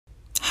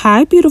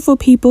Hi, beautiful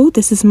people.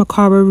 This is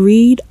Makara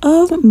Reed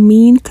of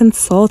MIIEN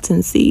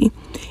Consultancy.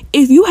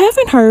 If you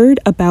haven't heard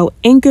about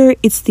Anchor,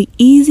 it's the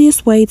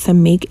easiest way to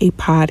make a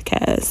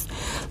podcast.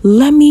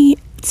 Let me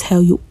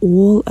tell you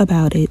all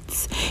about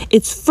it.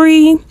 It's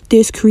free.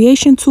 There's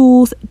creation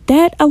tools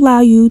that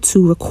allow you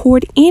to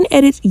record and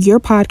edit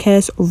your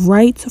podcast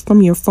right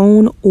from your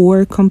phone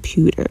or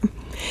computer.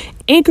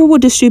 Anchor will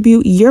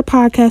distribute your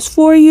podcast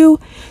for you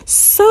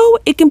so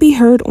it can be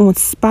heard on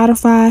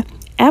Spotify,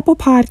 Apple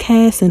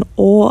Podcasts, and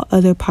all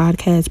other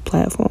podcast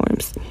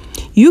platforms.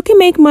 You can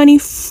make money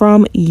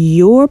from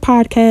your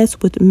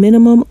podcast with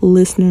minimum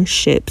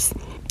listenerships.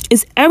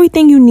 It's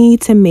everything you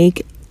need to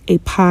make a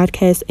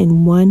podcast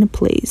in one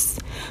place.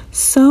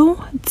 So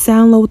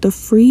download the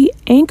free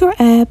Anchor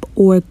app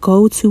or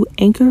go to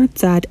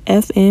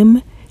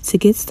anchor.fm to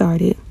get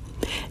started.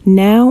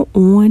 Now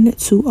on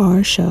to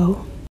our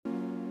show.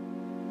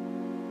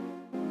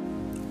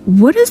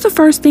 What is the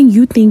first thing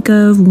you think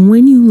of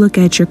when you look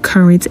at your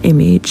current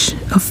image,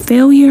 a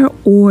failure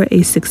or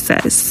a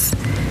success?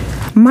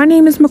 My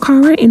name is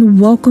Makara and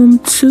welcome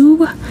to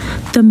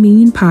the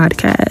MIIEN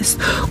podcast,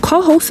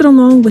 co-hosted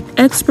along with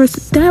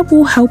experts that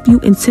will help you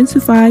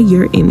intensify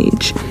your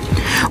image.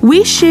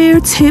 We share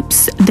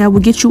tips that will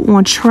get you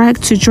on track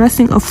to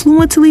dressing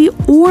affluently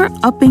or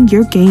upping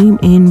your game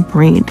in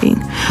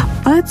branding.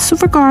 But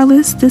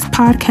regardless, this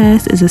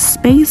podcast is a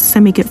space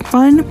to make it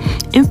fun,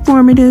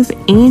 informative,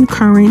 and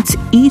current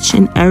each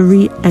and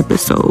every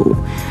episode.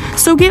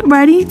 So get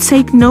ready,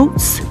 take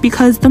notes,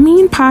 because the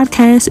MIIEN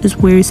podcast is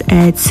where it's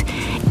at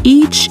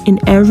each and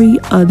every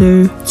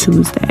other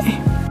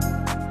Tuesday.